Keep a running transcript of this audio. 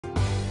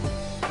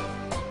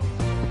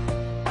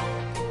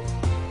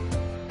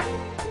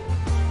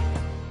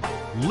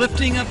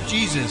lifting up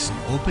Jesus,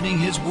 opening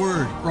his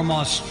word from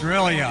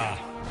Australia,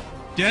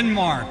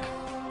 Denmark,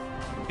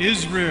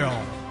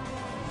 Israel,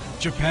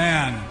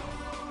 Japan,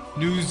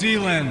 New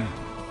Zealand,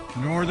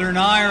 Northern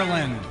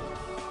Ireland,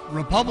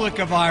 Republic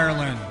of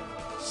Ireland,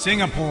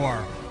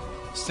 Singapore,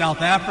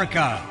 South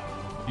Africa,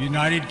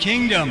 United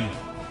Kingdom,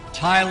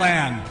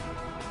 Thailand,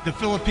 the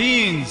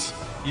Philippines,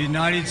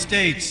 United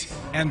States,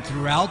 and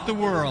throughout the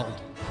world.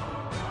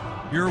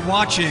 You're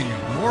watching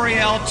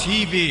Moriel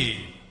TV.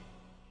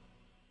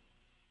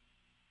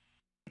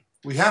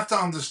 We have to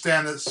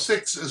understand that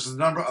 6 is the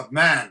number of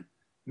man.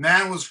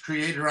 Man was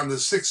created on the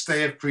 6th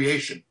day of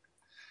creation.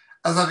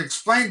 As I've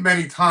explained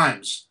many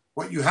times,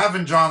 what you have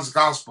in John's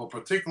Gospel,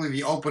 particularly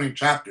the opening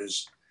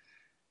chapters,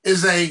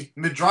 is a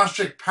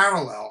midrashic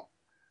parallel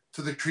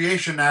to the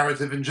creation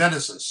narrative in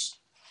Genesis,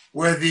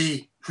 where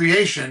the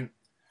creation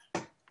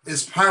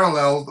is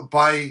paralleled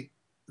by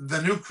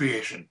the new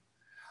creation.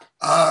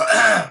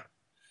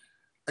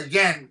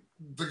 Again,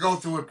 to go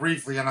through it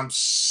briefly, and I'm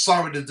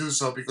sorry to do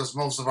so because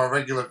most of our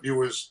regular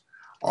viewers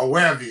are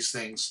aware of these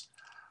things.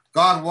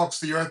 God walks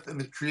the earth in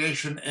the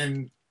creation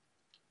in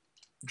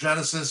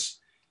Genesis.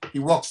 He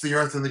walks the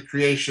earth in the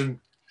creation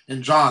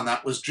in John.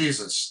 That was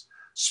Jesus.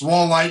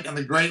 Small light and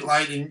the great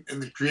light in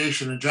the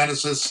creation in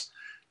Genesis.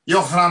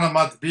 Yochanan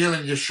HaMatbil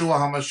and Yeshua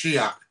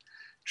HaMashiach.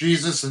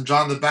 Jesus and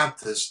John the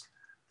Baptist.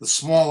 The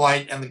small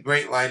light and the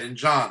great light in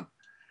John.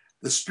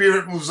 The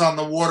Spirit moves on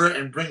the water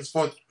and brings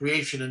forth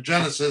creation in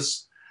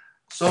Genesis.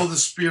 So the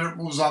Spirit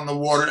moves on the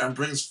water and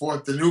brings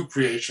forth the new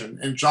creation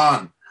in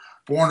John,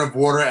 born of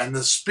water and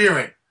the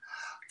Spirit.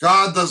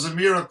 God does a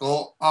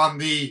miracle on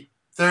the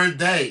 3rd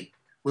day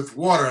with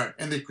water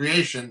in the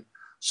creation.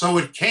 So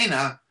at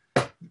Cana,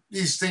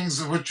 these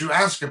things of which you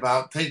ask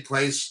about take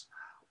place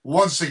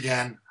once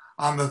again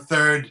on the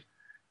 3rd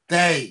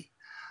day.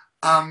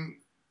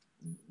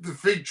 The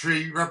fig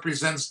tree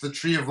represents the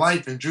tree of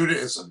life in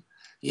Judaism.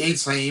 The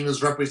Eitz Chaim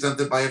is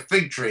represented by a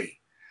fig tree.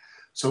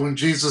 So when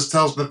Jesus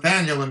tells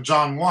Nathanael in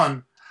John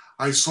 1,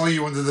 I saw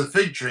you under the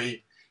fig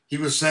tree, he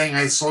was saying,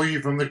 I saw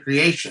you from the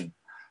creation,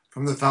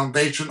 from the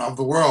foundation of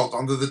the world,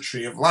 under the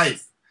tree of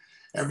life.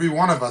 Every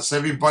one of us,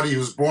 everybody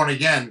who's born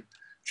again,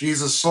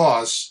 Jesus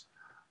saw us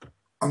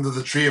under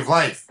the tree of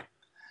life.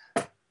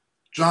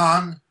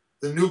 John,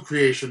 the new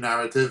creation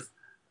narrative,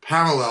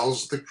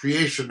 parallels the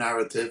creation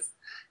narrative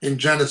in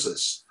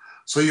Genesis.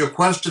 So your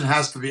question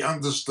has to be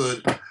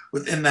understood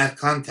within that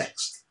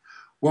context.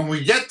 When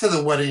we get to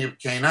the wedding of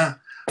Cana,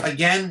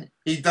 again,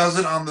 he does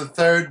it on the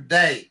 3rd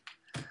day.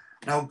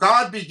 Now,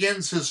 God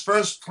begins his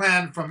first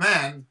plan for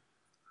man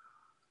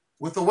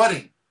with a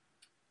wedding,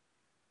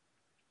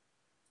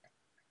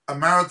 a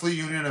marital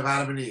union of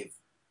Adam and Eve.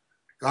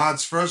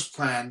 God's first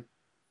plan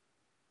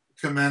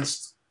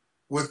commenced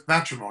with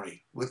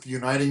matrimony, with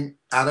uniting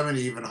Adam and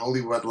Eve in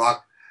holy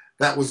wedlock.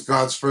 That was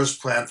God's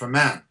first plan for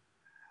man.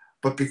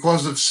 But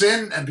because of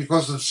sin and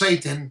because of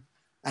Satan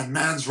and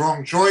man's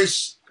wrong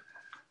choice,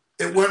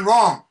 it went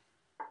wrong.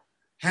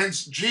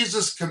 Hence,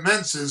 Jesus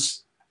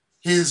commences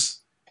his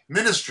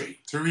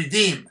ministry to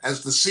redeem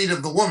as the seed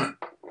of the woman.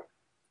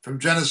 From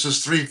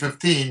Genesis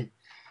 3:15,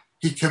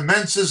 he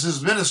commences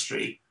his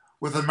ministry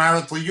with a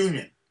marital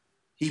union.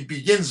 He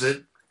begins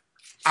it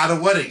at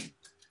a wedding.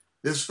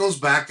 This goes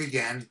back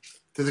again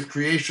to the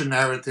creation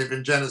narrative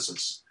in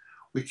Genesis.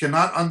 We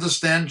cannot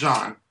understand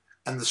John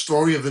and the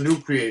story of the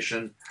new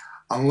creation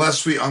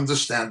unless we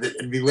understand it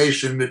in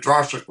relation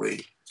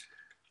midrashically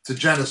to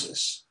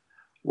Genesis.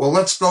 Well,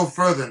 let's go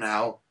further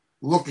now,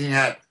 looking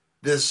at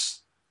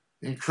this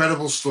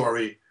incredible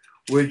story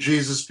where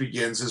Jesus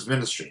begins his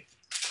ministry.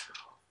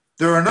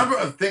 There are a number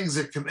of things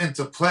that come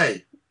into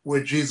play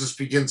where Jesus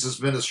begins his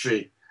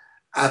ministry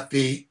at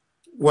the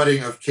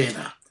wedding of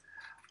Cana.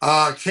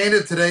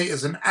 Cana today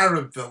is an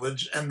Arab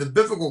village, and the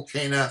biblical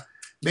Cana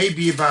may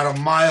be about a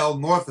mile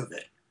north of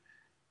it.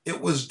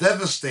 It was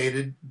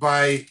devastated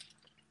by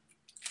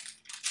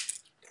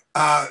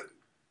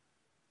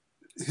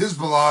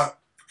Hezbollah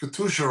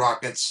Katyusha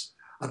rockets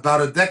about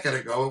a decade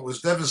ago. It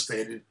was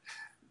devastated.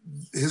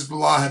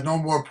 Hezbollah had no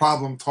more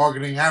problem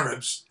targeting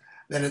Arabs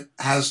than it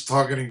has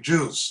targeting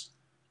Jews.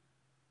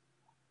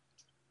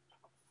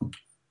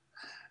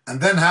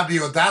 And then have the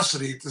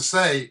audacity to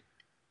say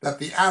that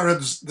the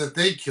Arabs that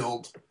they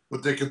killed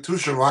with their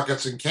Katyusha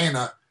rockets in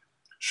Cana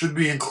should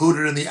be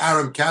included in the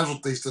Arab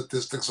casualty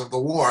statistics of the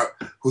war,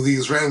 who the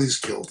Israelis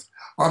killed.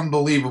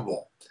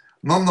 Unbelievable.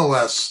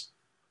 Nonetheless,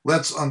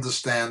 let's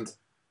understand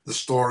the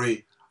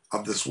story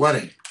of this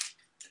wedding.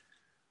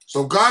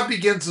 So God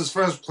begins his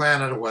first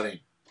plan at a wedding,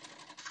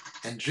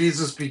 and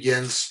Jesus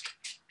begins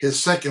his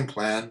second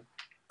plan,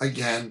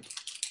 again,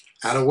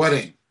 at a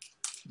wedding.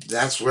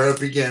 That's where it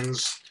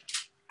begins.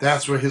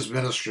 That's where his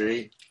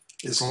ministry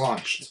is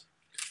launched.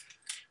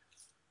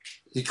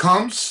 He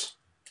comes,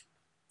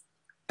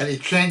 and he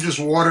changes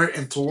water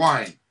into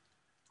wine.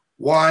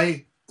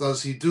 Why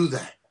does he do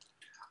that?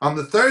 On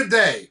the 3rd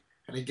day,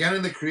 and again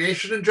in the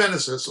creation in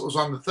Genesis, it was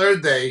on the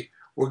 3rd day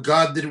where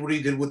God did what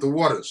he did with the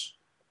waters.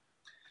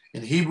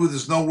 In Hebrew,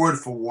 there's no word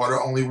for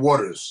water, only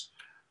waters.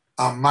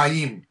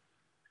 Mayim.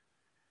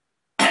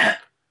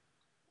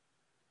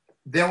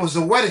 there was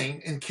a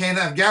wedding in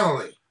Cana of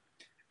Galilee,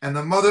 and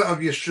the mother of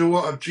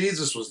Yeshua of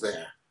Jesus was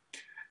there.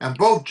 And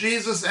both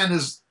Jesus and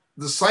his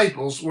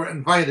disciples were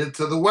invited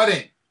to the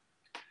wedding.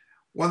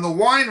 When the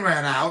wine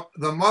ran out,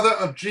 the mother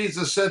of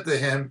Jesus said to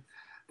him,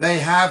 "They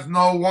have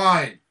no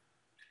wine."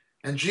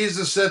 And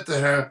Jesus said to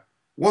her,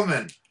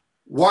 "Woman,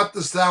 what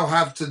dost thou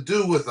have to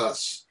do with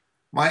us?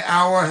 My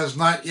hour has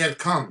not yet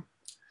come."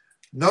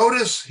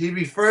 Notice he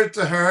referred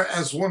to her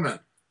as woman.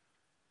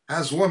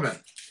 As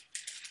woman.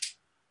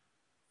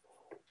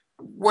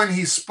 When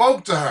he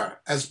spoke to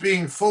her as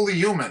being fully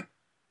human,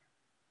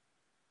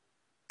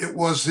 it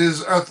was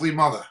his earthly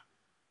mother.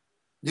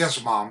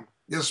 Yes, mom.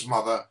 Yes,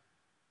 mother.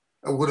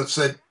 It would have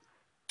said,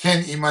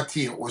 Ken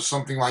imati, or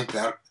something like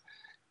that.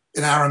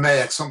 In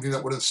Aramaic, something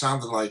that would have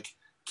sounded like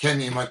Ken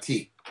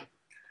imati.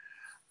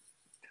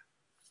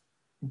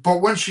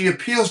 But when she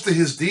appeals to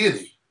his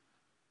deity,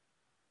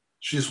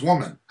 she's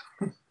woman.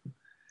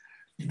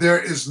 There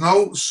is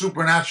no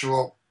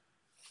supernatural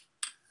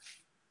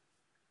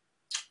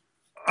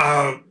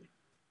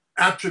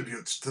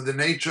attributes to the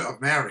nature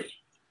of Mary.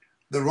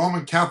 The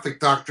Roman Catholic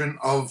doctrine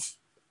of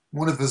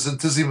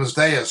Munificentissimus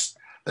Deus,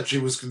 that she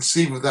was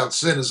conceived without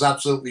sin, is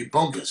absolutely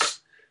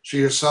bogus.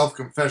 She herself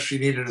confessed she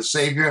needed a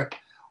Savior.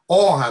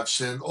 All have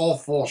sinned, all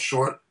fall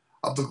short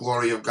of the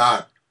glory of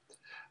God.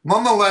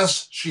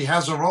 Nonetheless, she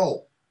has a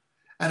role.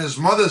 And his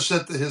mother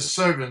said to his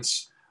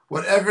servants,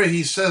 "Whatever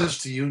he says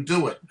to you,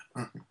 do it."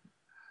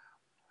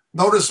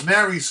 Notice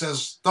Mary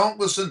says, "Don't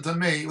listen to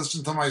me,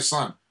 listen to my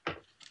son."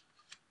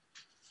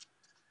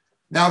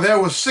 Now there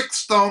were 6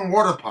 stone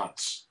water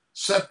pots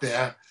set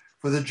there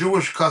for the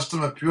Jewish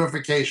custom of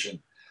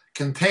purification,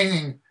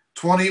 containing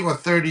 20 or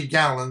 30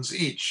 gallons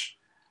each.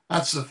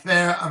 That's a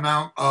fair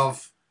amount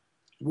of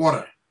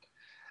water.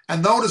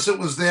 And notice it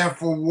was there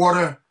for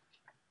water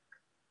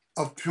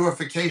of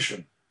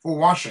purification, for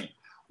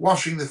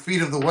washing the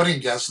feet of the wedding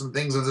guests and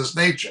things of this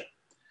nature.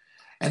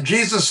 And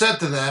Jesus said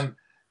to them,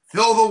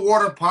 "Fill the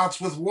water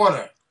pots with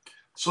water."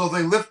 So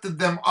they lifted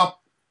them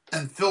up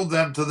and filled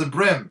them to the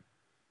brim.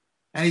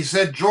 And he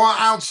said, "Draw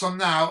out some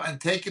now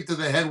and take it to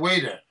the head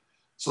waiter."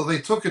 So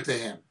they took it to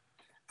him.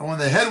 And when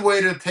the head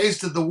waiter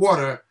tasted the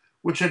water,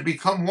 which had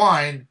become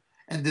wine,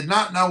 and did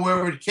not know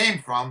where it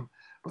came from,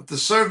 but the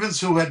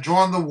servants who had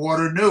drawn the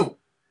water knew.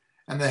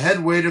 And the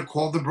head waiter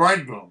called the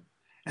bridegroom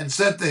and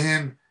said to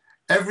him,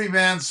 "Every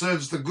man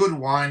serves the good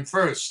wine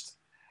first,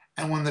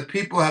 and when the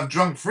people have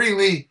drunk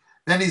freely,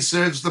 then he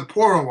serves the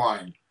poorer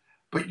wine.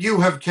 But you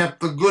have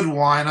kept the good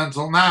wine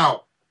until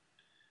now."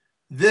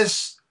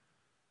 This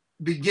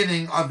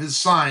beginning of his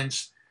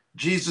signs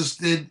Jesus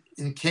did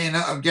in Cana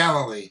of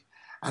Galilee,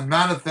 and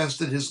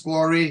manifested his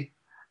glory,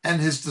 and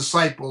his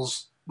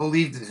disciples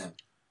believed in him.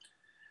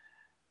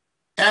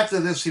 After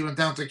this, he went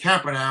down to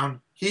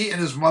Capernaum, he and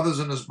his mothers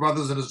and his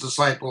brothers and his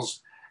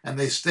disciples, and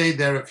they stayed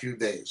there a few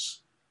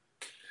days.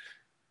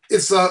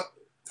 It's a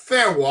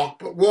fair walk,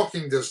 but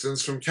walking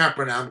distance from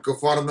Capernaum,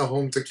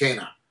 Capharnaum to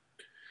Cana.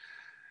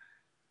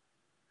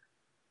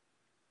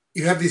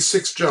 You have these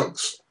 6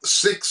 jugs,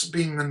 6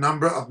 being the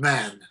number of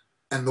man,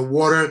 and the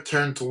water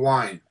turned to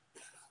wine,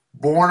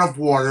 born of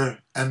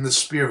water and the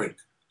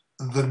Spirit,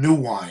 the new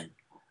wine.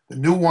 The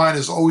new wine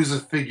is always a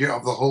figure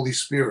of the Holy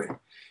Spirit.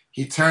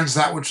 He turns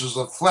that which is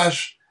of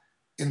flesh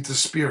into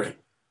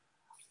spirit.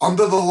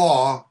 Under the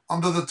law,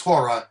 under the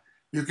Torah,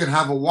 you can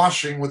have a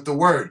washing with the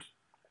word.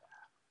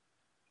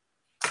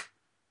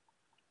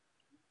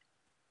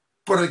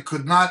 But it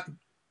could not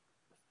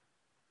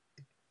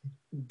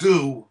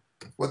do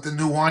what the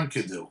new wine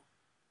could do.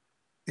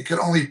 It could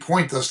only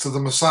point us to the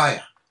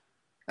Messiah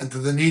and to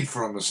the need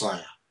for a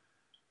Messiah.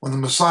 When the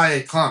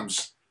Messiah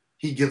comes,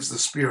 he gives the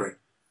Spirit.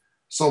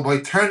 So by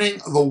turning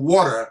the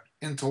water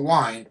into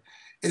wine,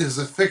 it is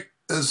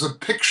a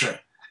picture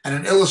and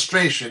an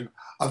illustration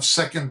of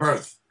second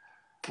birth.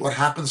 What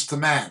happens to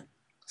man?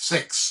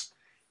 6.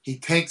 He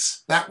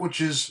takes that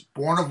which is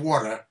born of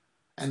water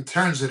and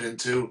turns it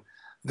into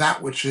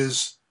that which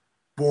is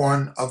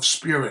born of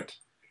spirit,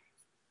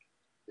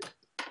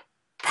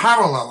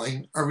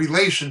 paralleling a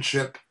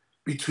relationship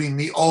between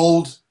the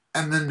old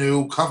and the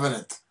new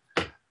covenant,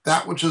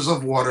 that which is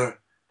of water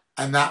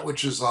and that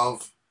which is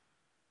of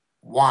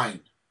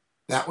wine,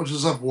 that which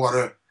is of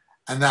water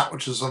and that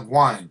which is of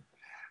wine.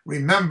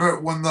 Remember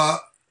when the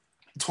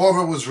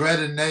Torah was read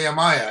in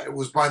Nehemiah, it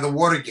was by the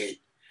water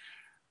gate.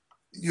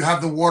 You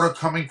have the water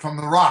coming from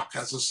the rock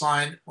as a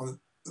sign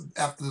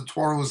after the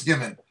Torah was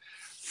given.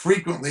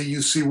 Frequently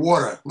you see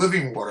water,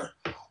 living water,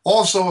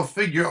 also a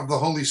figure of the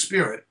Holy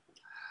Spirit.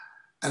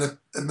 And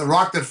the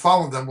rock that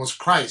followed them was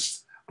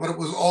Christ, but it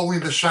was only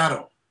the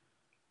shadow.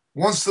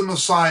 Once the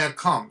Messiah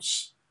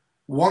comes,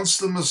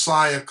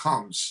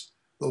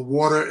 the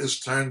water is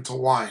turned to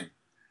wine.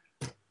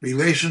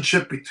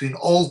 Relationship between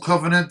old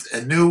covenant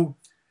and new,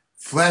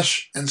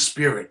 flesh and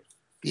spirit,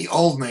 the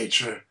old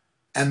nature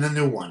and the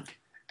new one.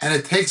 And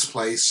it takes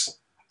place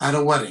at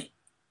a wedding,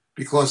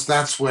 because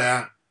that's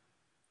where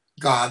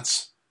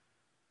God's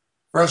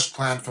first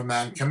plan for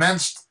man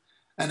commenced,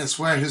 and it's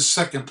where his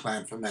second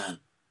plan for man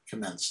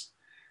commenced.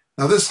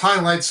 Now this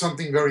highlights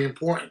something very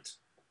important.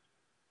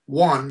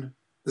 One,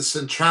 the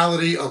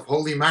centrality of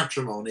holy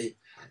matrimony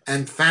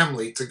and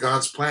family to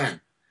God's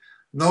plan.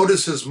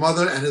 Notice his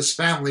mother and his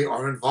family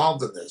are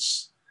involved in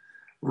this.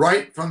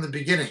 Right from the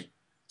beginning,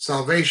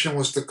 salvation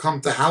was to come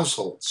to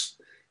households.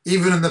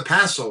 Even in the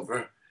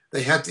Passover,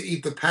 they had to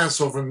eat the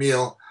Passover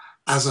meal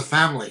as a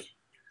family.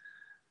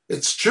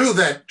 It's true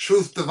that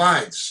truth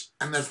divides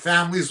and that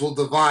families will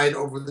divide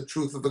over the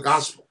truth of the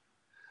gospel.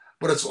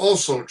 But it's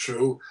also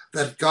true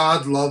that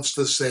God loves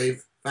to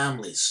save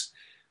families,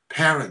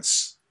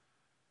 parents,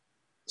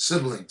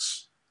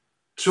 siblings,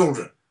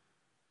 children,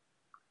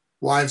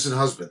 wives and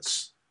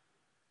husbands,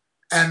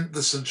 and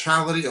the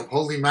centrality of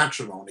holy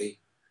matrimony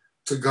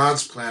to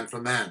God's plan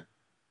for man.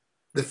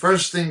 The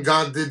first thing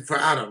God did for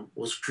Adam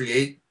was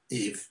create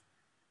Eve.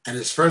 And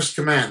his first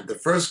command, the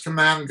first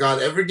command God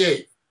ever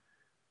gave,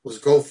 was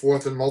go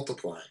forth and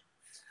multiply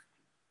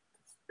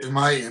in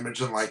my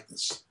image and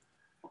likeness.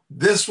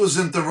 This was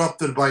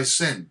interrupted by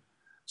sin.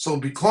 So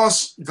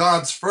because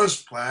God's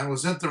first plan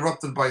was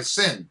interrupted by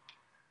sin,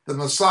 the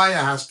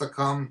Messiah has to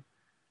come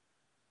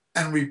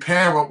and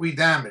repair what we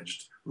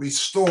damaged,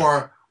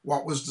 restore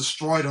what was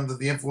destroyed under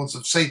the influence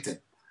of Satan.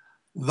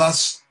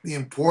 Thus, the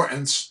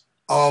importance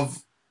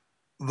of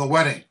the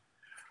wedding.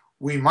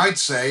 We might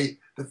say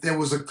that there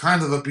was a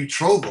kind of a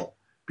betrothal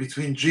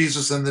between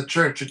Jesus and the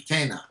church at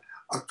Cana.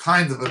 A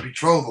kind of a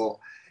betrothal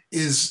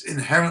is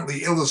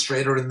inherently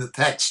illustrated in the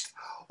text,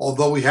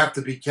 although we have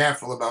to be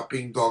careful about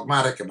being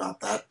dogmatic about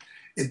that.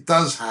 It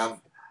does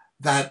have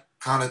that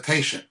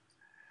connotation.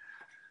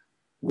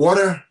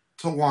 Water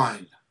to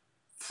wine,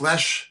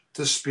 flesh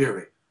to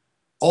spirit,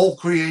 old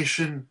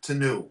creation to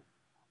new,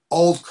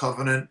 old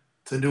covenant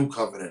to new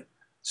covenant,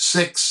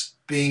 6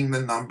 being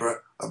the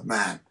number of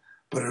man.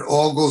 But it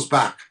all goes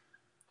back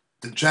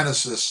to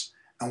Genesis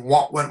and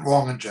what went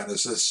wrong in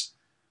Genesis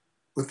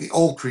with the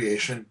old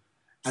creation,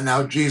 and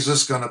now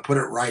Jesus is going to put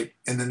it right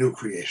in the new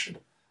creation.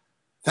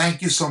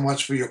 Thank you so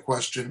much for your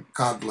question.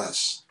 God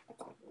bless.